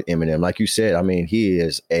rock with Eminem. Like you said, I mean, he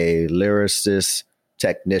is a lyricist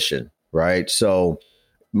technician, right? So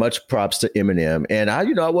much props to Eminem. And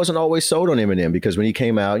I wasn't always sold on Eminem because when he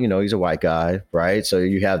came out, he's a white guy, right? So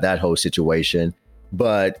you have that whole situation.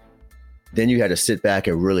 But then you had to sit back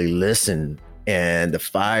and really listen, and the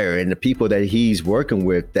fire and the people that he's working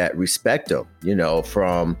with that respect him,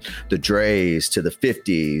 from the Dre's to the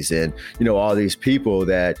 50s and, all these people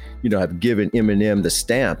that, have given Eminem the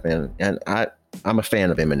stamp. And I'm a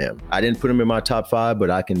fan of Eminem. I didn't put him in my top 5, but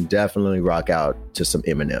I can definitely rock out to some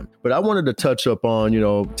Eminem. But I wanted to touch up on,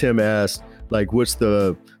 Tim asked, like, what's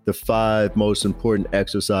the 5 most important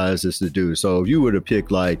exercises to do? So if you were to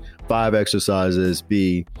pick like 5 exercises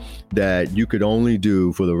that you could only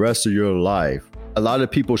do for the rest of your life, a lot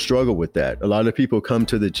of people struggle with that. A lot of people come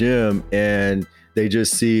to the gym and they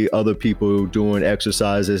just see other people doing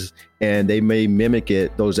exercises and they may mimic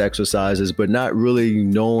those exercises, but not really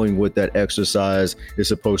knowing what that exercise is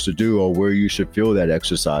supposed to do or where you should feel that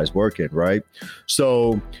exercise working, right?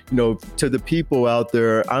 So, to the people out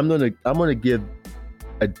there, I'm gonna give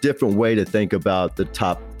a different way to think about the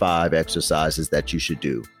top 5 exercises that you should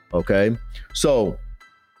do. Okay. So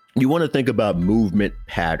you want to think about movement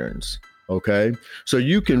patterns. Okay. So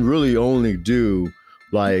you can really only do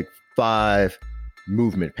like 5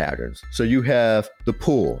 movement patterns. So you have the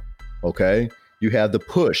pull. Okay. You have the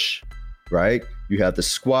push, right? You have the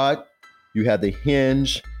squat, you have the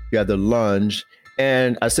hinge, you have the lunge.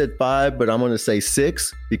 And I said 5, but I'm going to say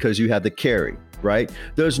 6 because you have the carry, right?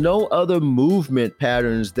 There's no other movement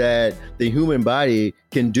patterns that the human body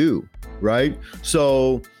can do, right?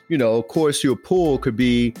 So, of course, your pull could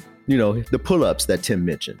be, the pull-ups that Tim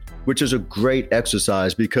mentioned, which is a great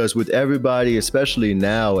exercise because with everybody, especially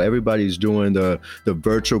now, everybody's doing the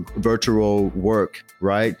virtual work,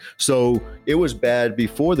 right? So it was bad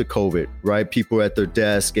before the COVID, right? People at their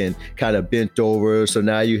desk and kind of bent over. So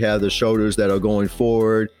now you have the shoulders that are going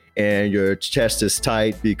forward and your chest is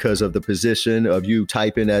tight because of the position of you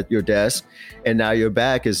typing at your desk. And now your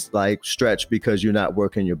back is like stretched because you're not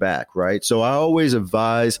working your back, right? So I always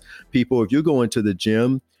advise people, if you're going to the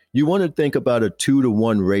gym, you want to think about a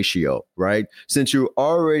 2-to-1 ratio, right? Since you're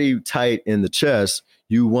already tight in the chest,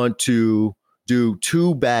 you want to do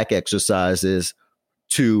 2 back exercises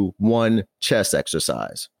to 1 chest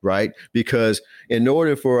exercise, right? Because in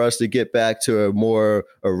order for us to get back to a more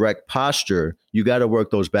erect posture, you got to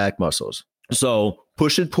work those back muscles. So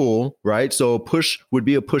push and pull, right? So push would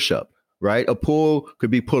be a push-up, right? A pull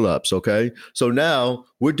could be pull-ups, okay? So now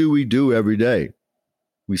what do we do every day?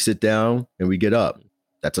 We sit down and we get up.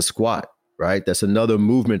 That's a squat, right? That's another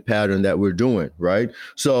movement pattern that we're doing, right?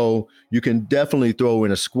 So you can definitely throw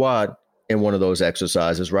in a squat in one of those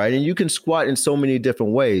exercises, right? And you can squat in so many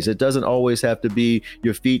different ways. It doesn't always have to be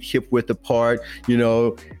your feet hip width apart,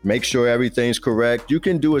 make sure everything's correct. You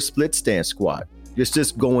can do a split stance squat. It's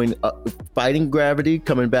just going up, fighting gravity,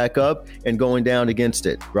 coming back up and going down against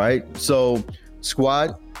it, right? So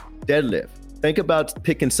squat, deadlift. Think about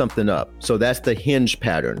picking something up. So that's the hinge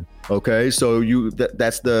pattern. Okay, so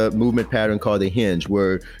that's the movement pattern called the hinge,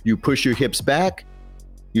 where you push your hips back,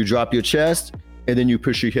 you drop your chest, and then you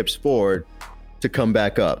push your hips forward to come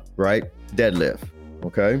back up, right? Deadlift,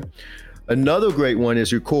 okay? Another great one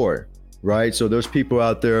is your core, right? So there's people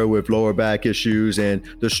out there with lower back issues, and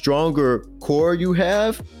the stronger core you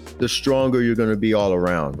have, the stronger you're going to be all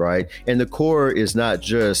around, right? And the core is not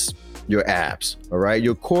just your abs, all right?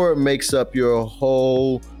 Your core makes up your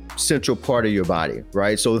whole central part of your body,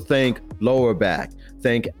 right? So think lower back,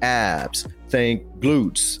 think abs, think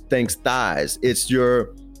glutes, think thighs. It's your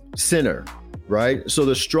center, right? So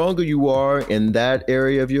the stronger you are in that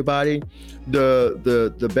area of your body,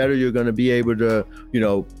 the better you're going to be able to,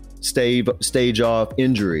 stage off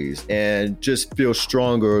injuries and just feel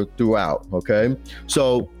stronger throughout, okay?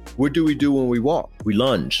 So what do we do when we walk? We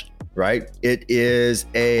lunge, right? It is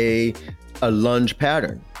a lunge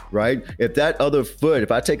pattern, right? If that other foot,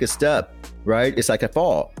 if I take a step, right, it's like a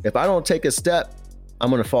fall. If I don't take a step, I'm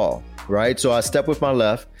going to fall, right? So I step with my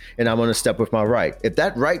left and I'm going to step with my right. If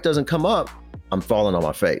that right doesn't come up, I'm falling on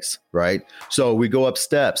my face, right? So we go up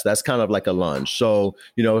steps. That's kind of like a lunge. So,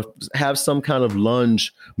 have some kind of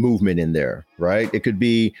lunge movement in there, right? It could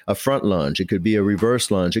be a front lunge. It could be a reverse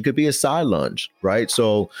lunge. It could be a side lunge, right?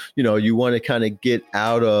 So, you want to kind of get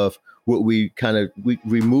out of what we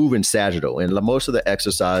move in sagittal, and most of the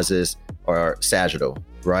exercises are sagittal,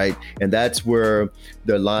 right? And that's where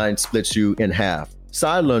the line splits you in half.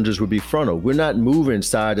 Side lunges would be frontal. We're not moving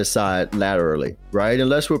side to side laterally, right?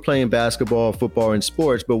 Unless we're playing basketball, football, and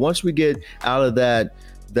sports. But once we get out of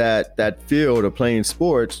that field of playing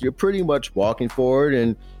sports, you're pretty much walking forward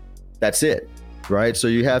and that's it, right? So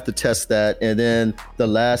you have to test that. And then the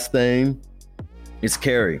last thing, it's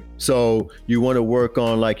carry. So you want to work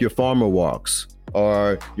on like your farmer walks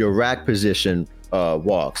or your rack position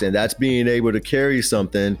walks. And that's being able to carry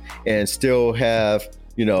something and still have,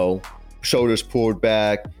 shoulders pulled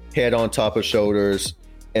back, head on top of shoulders,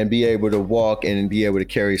 and be able to walk and be able to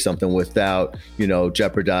carry something without,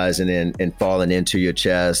 jeopardizing and falling into your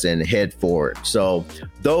chest and head forward. So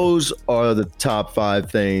those are the top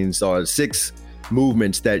 5 things or 6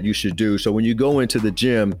 movements that you should do. So when you go into the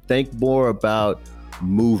gym, think more about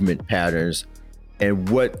movement patterns and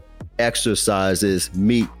what exercises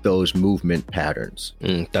meet those movement patterns.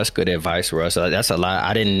 That's good advice, Russ. That's a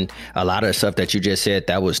lot. A lot of the stuff that you just said,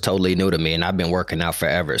 that was totally new to me, and I've been working out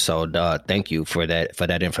forever. So thank you for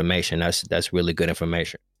that information. That's really good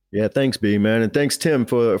information. Yeah, thanks, B, man. And thanks, Tim,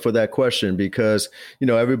 for that question, because,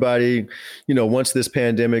 everybody, once this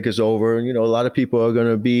pandemic is over, a lot of people are going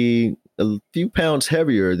to be a few pounds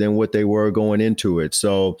heavier than what they were going into it.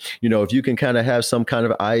 So, if you can kind of have some kind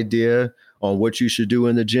of idea on what you should do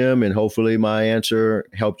in the gym, and hopefully my answer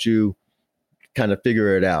helped you kind of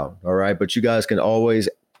figure it out. All right. But you guys can always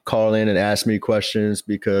call in and ask me questions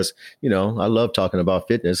because, I love talking about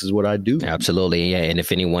fitness. This is what I do. Absolutely. Yeah. And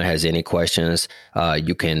if anyone has any questions,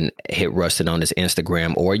 you can hit Rustin on his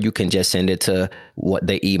Instagram, or you can just send it to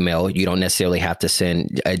the email. You don't necessarily have to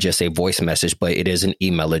send just a voice message, but it is an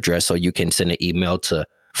email address. So you can send an email to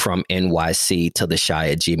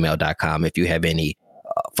fromnyc@gmail.com if you have any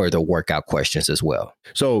further workout questions as well.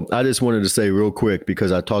 So I just wanted to say real quick,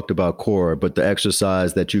 because I talked about core, but the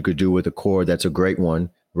exercise that you could do with a core, that's a great one,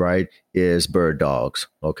 right, is bird dogs.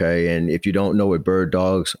 Okay. And if you don't know what bird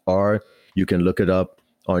dogs are, you can look it up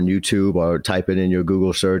on YouTube or type it in your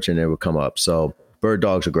Google search and it will come up. So bird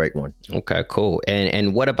dogs are a great one. Okay, cool.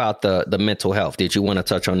 And what about the mental health? Did you want to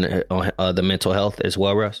touch on the mental health as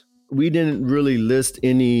well, Russ? We didn't really list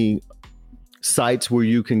any sites where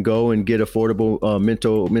you can go and get affordable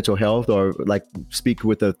mental health or like speak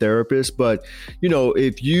with a therapist. But,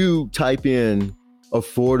 if you type in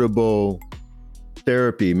affordable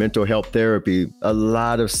therapy, mental health therapy, a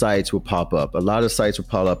lot of sites will pop up.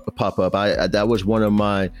 That was one of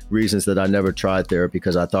my reasons that I never tried therapy,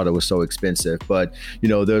 because I thought it was so expensive. But,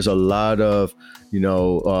 there's a lot of,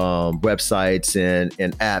 websites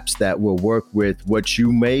and apps that will work with what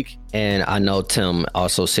you make. And I know Tim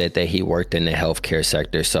also said that he worked in the healthcare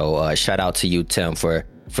sector. So shout out to you, Tim, for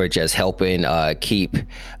just helping keep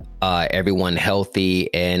everyone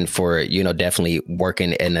healthy, and for, definitely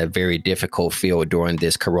working in a very difficult field during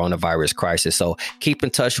this coronavirus crisis. So keep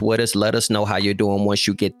in touch with us. Let us know how you're doing once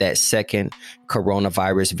you get that second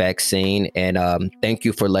coronavirus vaccine. And thank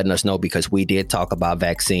you for letting us know, because we did talk about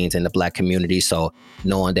vaccines in the Black community. So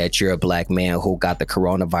knowing that you're a Black man who got the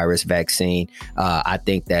coronavirus vaccine, I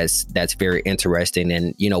think that's very interesting.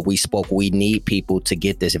 And, we need people to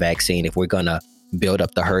get this vaccine if we're going to build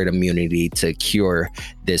up the herd immunity to cure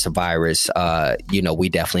this virus. We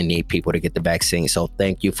definitely need people to get the vaccine. So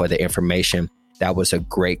thank you for the information. That was a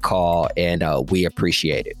great call, and we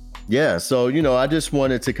appreciate it. Yeah. So, I just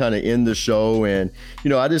wanted to kind of end the show, and,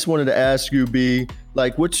 I just wanted to ask you, B,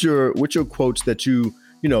 like, what's your quotes that you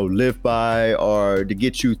live by, or to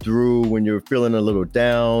get you through when you're feeling a little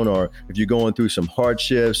down, or if you're going through some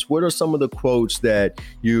hardships? What are some of the quotes that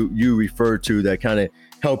you refer to that kind of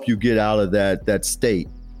help you get out of that state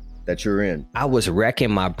that you're in? I was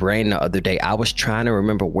racking my brain the other day. I was trying to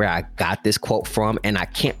remember where I got this quote from, and I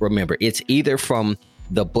can't remember. It's either from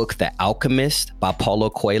the book The Alchemist by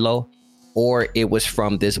Paulo Coelho, or it was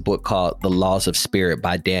from this book called The Laws of Spirit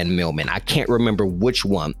by Dan Millman. I can't remember which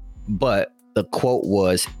one, but the quote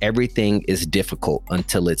was, "Everything is difficult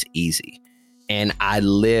until it's easy." And I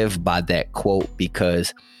live by that quote,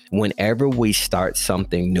 because whenever we start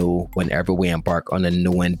something new, whenever we embark on a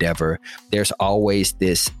new endeavor, there's always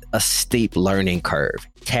a steep learning curve.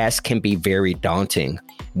 Tasks can be very daunting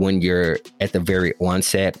when you're at the very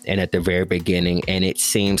onset and at the very beginning, and it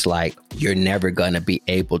seems like you're never going to be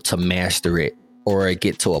able to master it or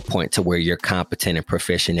get to a point to where you're competent and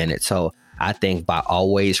proficient in it. So I think by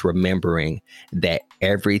always remembering that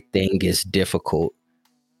everything is difficult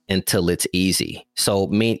until it's easy. So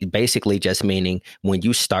basically just meaning when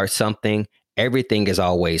you start something, everything is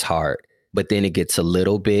always hard, but then it gets a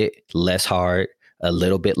little bit less hard, a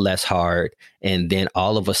little bit less hard. And then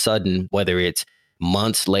all of a sudden, whether it's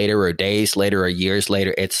months later or days later or years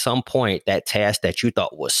later, at some point, that task that you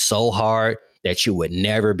thought was so hard that you would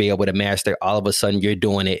never be able to master, all of a sudden you're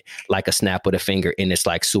doing it like a snap of a finger, and it's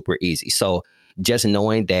like super easy. So just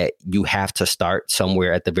knowing that you have to start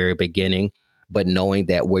somewhere at the very beginning, but knowing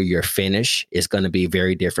that where you're finished is going to be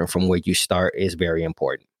very different from where you start is very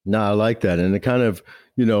important. No, I like that. And it kind of,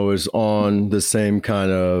 is on the same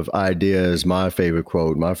kind of idea as my favorite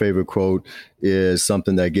quote. My favorite quote is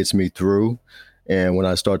something that gets me through. And when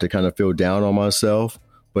I start to kind of feel down on myself,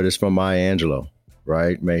 but it's from Maya Angelou,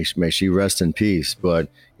 right? May she rest in peace.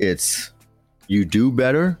 But it's, you do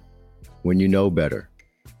better when you know better.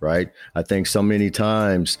 Right. I think so many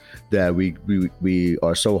times that we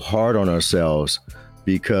are so hard on ourselves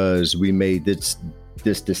because we made this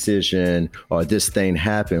decision or this thing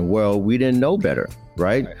happen. Well, we didn't know better.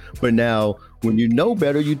 Right. But now when you know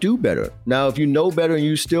better, you do better. Now, if you know better and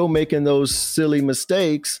you're still making those silly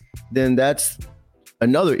mistakes, then that's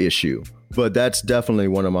another issue. But that's definitely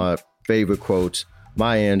one of my favorite quotes.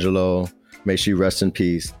 Maya Angelou, may she rest in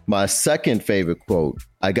peace. My second favorite quote,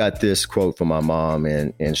 I got this quote from my mom,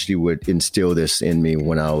 and she would instill this in me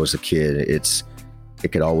when I was a kid. It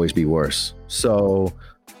could always be worse. So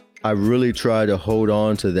I really try to hold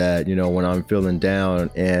on to that, when I'm feeling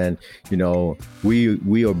down. And,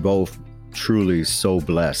 we are both truly so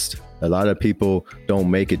blessed A lot of people don't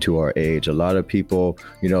make it to our age. A lot of people,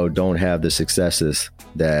 don't have the successes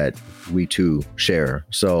that we too share.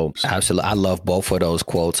 So absolutely, I love both of those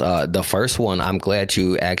quotes. The first one, I'm glad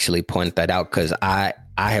you actually pointed that out, because I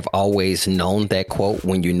have always known that quote,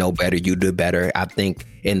 when you know better, you do better. I think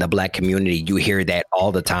in the Black community, you hear that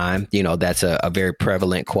all the time. That's a very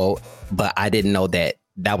prevalent quote, but I didn't know that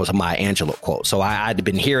was a Maya Angelou quote. So I'd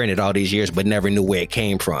been hearing it all these years, but never knew where it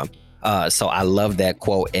came from. So I love that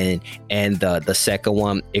quote. And the second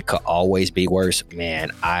one, it could always be worse.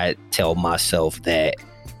 Man, I tell myself that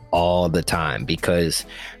all the time, because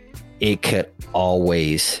it could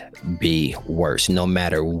always be worse. No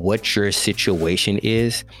matter what your situation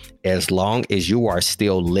is, as long as you are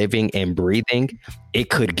still living and breathing, it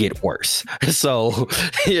could get worse. So,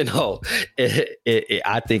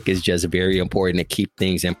 I think it's just very important to keep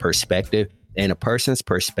things in perspective. And a person's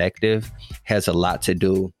perspective has a lot to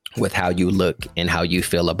do with how you look and how you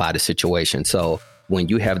feel about a situation. So when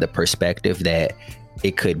you have the perspective that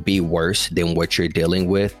it could be worse than what you're dealing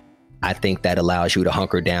with, I think that allows you to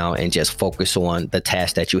hunker down and just focus on the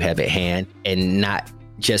task that you have at hand, and not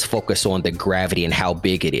just focus on the gravity and how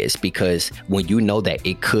big it is. Because when you know that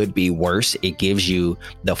it could be worse, it gives you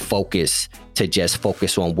the focus to just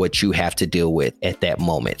focus on what you have to deal with at that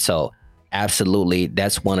moment. So absolutely,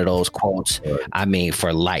 that's one of those quotes, I mean,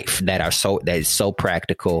 for life, that is so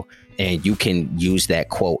practical, and you can use that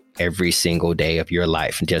quote every single day of your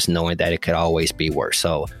life, just knowing that it could always be worse.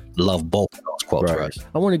 So love both of those quotes, Russ.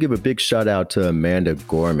 I want to give a big shout out to Amanda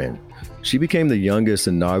Gorman. She became the youngest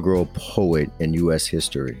inaugural poet in U.S.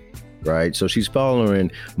 history. Right. So she's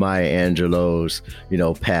following Maya Angelou's,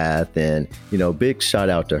 path, and, big shout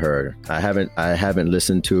out to her. I haven't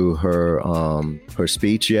listened to her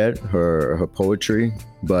speech yet, her poetry,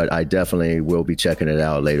 but I definitely will be checking it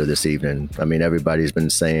out later this evening. I mean, everybody's been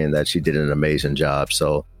saying that she did an amazing job.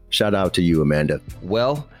 So shout out to you, Amanda.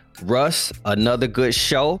 Well, Russ, another good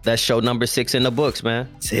show. That's show number 6 in the books, man.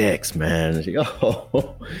 6, man.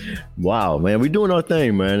 Oh, wow, man. We're doing our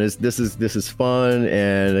thing, man. This is fun.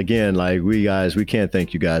 And again, like we can't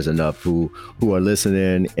thank you guys enough who are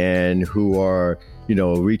listening and who are,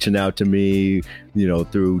 reaching out to me,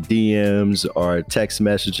 through DMs or text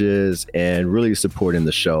messages, and really supporting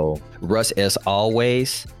the show. Russ, as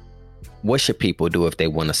always, what should people do if they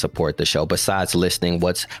want to support the show? Besides listening,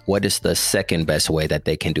 what is the second best way that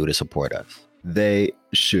they can do to support us? They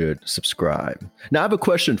should subscribe. Now, I have a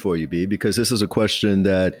question for you, B, because this is a question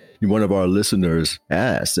that one of our listeners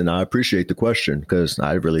asked, and I appreciate the question because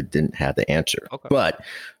I really didn't have the answer. Okay. But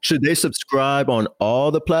should they subscribe on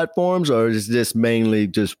all the platforms, or is this mainly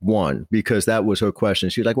just one? Because that was her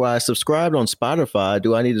question. She's like, well, I subscribed on Spotify.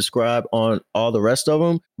 Do I need to subscribe on all the rest of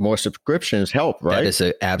them? More subscriptions help, right?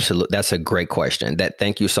 That's a great question.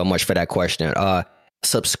 Thank you so much for that question.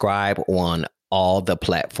 Subscribe on all the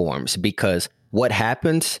platforms, because what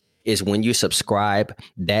happens is when you subscribe,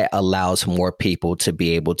 that allows more people to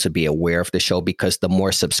be able to be aware of the show, because the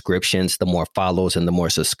more subscriptions, the more follows, and the more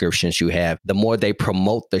subscriptions you have, the more they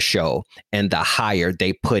promote the show and the higher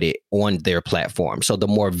they put it on their platform. So the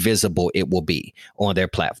more visible it will be on their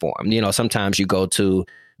platform. Sometimes you go to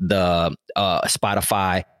the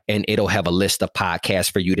Spotify and it'll have a list of podcasts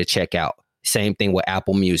for you to check out. Same thing with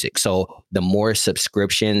Apple Music. So the more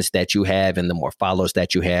subscriptions that you have and the more follows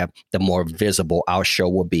that you have, the more visible our show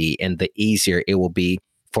will be, and the easier it will be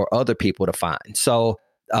for other people to find. So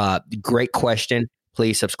great question.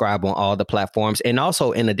 Please subscribe on all the platforms. And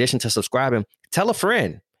also, in addition to subscribing, tell a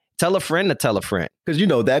friend. Tell a friend to tell a friend. Because,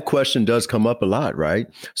 that question does come up a lot, right?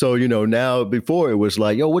 So, now before it was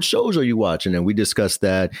like, yo, what shows are you watching? And we discussed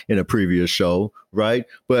that in a previous show, right?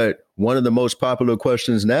 But one of the most popular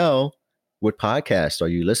questions now, what podcast are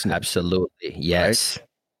you listening to? Absolutely. Yes. Right?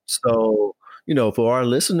 So, for our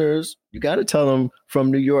listeners, you got to tell them from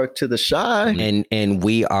New York to the Chi. And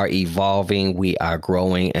we are evolving, we are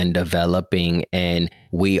growing and developing, and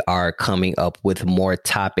we are coming up with more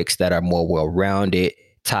topics that are more well-rounded,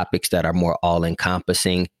 topics that are more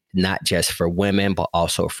all-encompassing, not just for women, but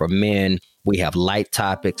also for men. We have light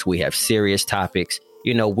topics. We have serious topics.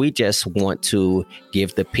 We just want to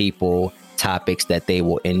give the people topics that they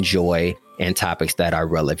will enjoy and topics that are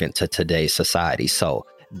relevant to today's society. So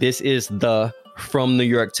this is the From New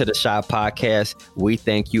York to the Chi podcast. We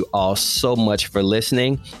thank you all so much for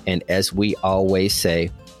listening. And as we always say,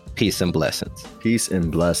 peace and blessings. Peace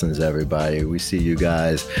and blessings, everybody. We see you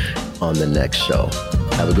guys on the next show.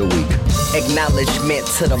 Have a good week. Acknowledgement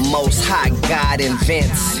to the Most High God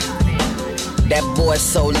invents. That boy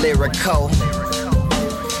so lyrical.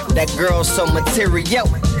 That girl so material.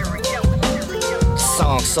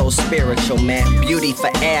 Song so spiritual, man. Beauty for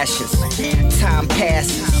ashes. Time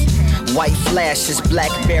passes. White flashes,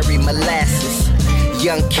 blackberry molasses.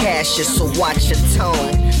 Young Cassius, so watch your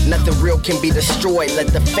tone. Nothing real can be destroyed, let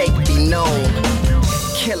the fake be known.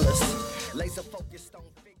 Killers. Laser